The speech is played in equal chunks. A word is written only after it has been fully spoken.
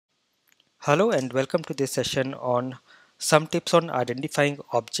Hello and welcome to this session on some tips on identifying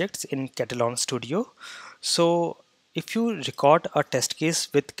objects in Katalon Studio. So if you record a test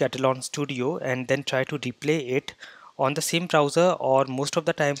case with Katalon Studio and then try to replay it on the same browser or most of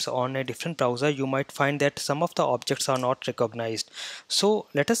the times on a different browser, you might find that some of the objects are not recognized. So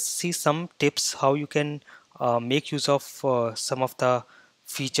let us see some tips how you can make use of some of the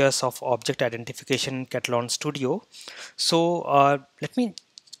features of object identification in Katalon Studio. So let me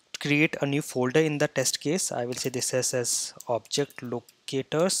create a new folder in the test case. I will say this as object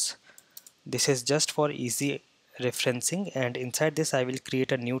locators. This is just for easy referencing, and inside this I will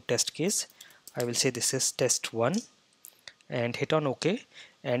create a new test case. I will say this is test 1 and hit on OK,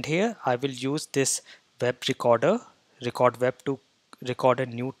 and here I will use this web recorder, record web, to record a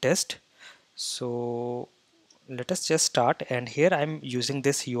new test. So let us just start, and here I'm using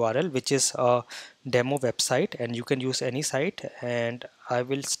this URL, which is a demo website, and you can use any site, and I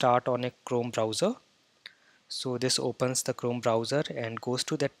will start on a Chrome browser. So this opens the Chrome browser and goes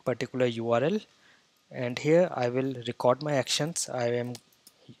to that particular URL, and here I will record my actions. I am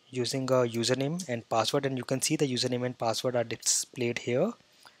using a username and password, and you can see the username and password are displayed here,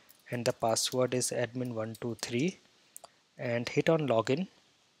 and the password is admin123, and hit on login.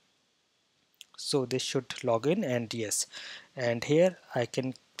 So this should log in, and yes, and here I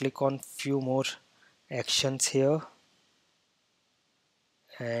can click on few more actions here,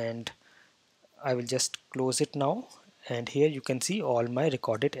 and I will just close it now, and here you can see all my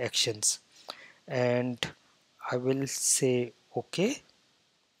recorded actions, and I will say OK,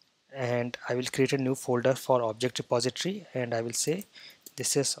 and I will create a new folder for object repository, and I will say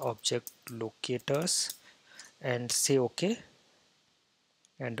this is object locators, and say OK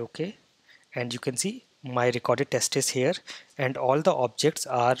and OK, and you can see my recorded test is here, and all the objects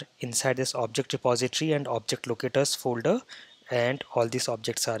are inside this object repository and object locators folder, and all these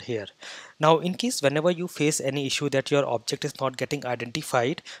objects are here. Now in case whenever you face any issue that your object is not getting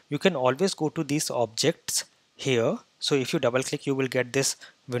identified, you can always go to these objects here. So if you double click, you will get this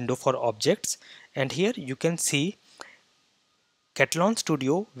window for objects, and here you can see Katalon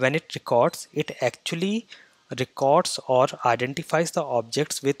Studio. When it records, it actually records or identifies the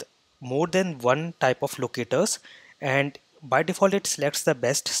objects with more than one type of locators, and by default it selects the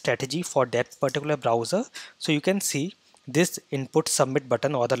best strategy for that particular browser. So you can see this input submit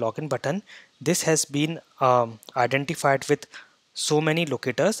button or the login button, this has been identified with so many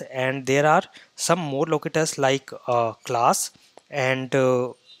locators, and there are some more locators like class and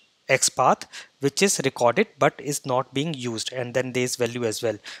xpath, which is recorded but is not being used, and then there is value as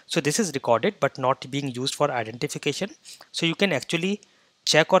well. So this is recorded but not being used for identification. So you can actually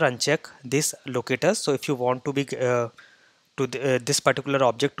check or uncheck these locators. So if you want to be this particular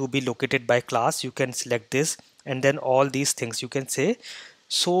object to be located by class, you can select this, and then all these things you can say.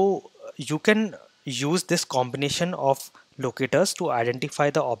 So you can use this combination of locators to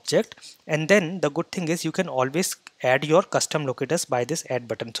identify the object, and then the good thing is you can always add your custom locators by this add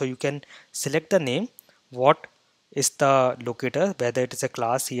button. So you can select the name, what is the locator, whether it is a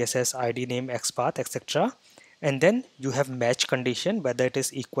class, css, id, name, xpath, etc., and then you have match condition, whether it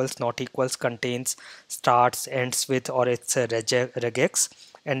is equals, not equals, contains, starts, ends with, or it's a regex,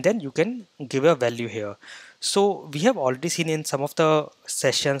 and then you can give a value here. So we have already seen in some of the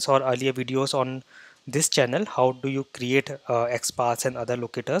sessions or earlier videos on this channel how do you create xpaths and other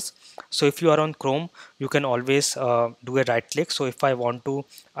locators. So if you are on Chrome, you can always do a right click. So if I want to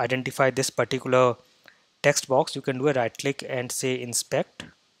identify this particular text box, you can do a right click and say inspect,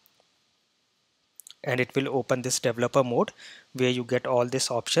 and it will open this developer mode where you get all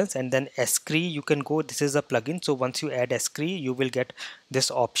these options. And then scree you can go, this is a plugin. So once you add scree, you will get this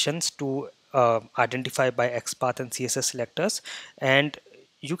options to identify by xpath and css selectors. And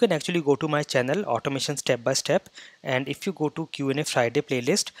you can actually go to my channel automation step by step, and if you go to QnA Friday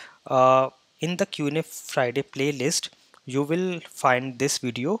playlist, in the QnA Friday playlist you will find this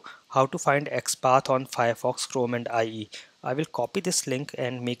video, how to find xpath on Firefox, Chrome and IE. I will copy this link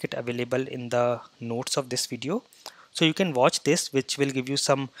and make it available in the notes of this video, so you can watch this, which will give you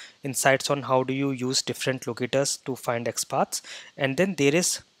some insights on how do you use different locators to find xpaths. And then there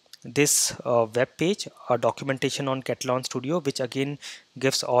is this web page, a documentation on Katalon Studio, which again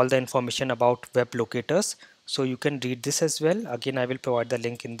gives all the information about web locators. So you can read this as well. Again, I will provide the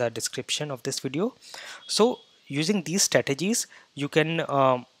link in the description of this video. So using these strategies, you can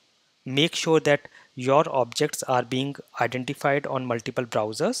make sure that your objects are being identified on multiple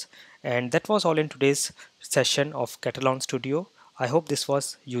browsers. And that was all in today's session of Katalon Studio. I hope this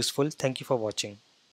was useful. Thank you for watching.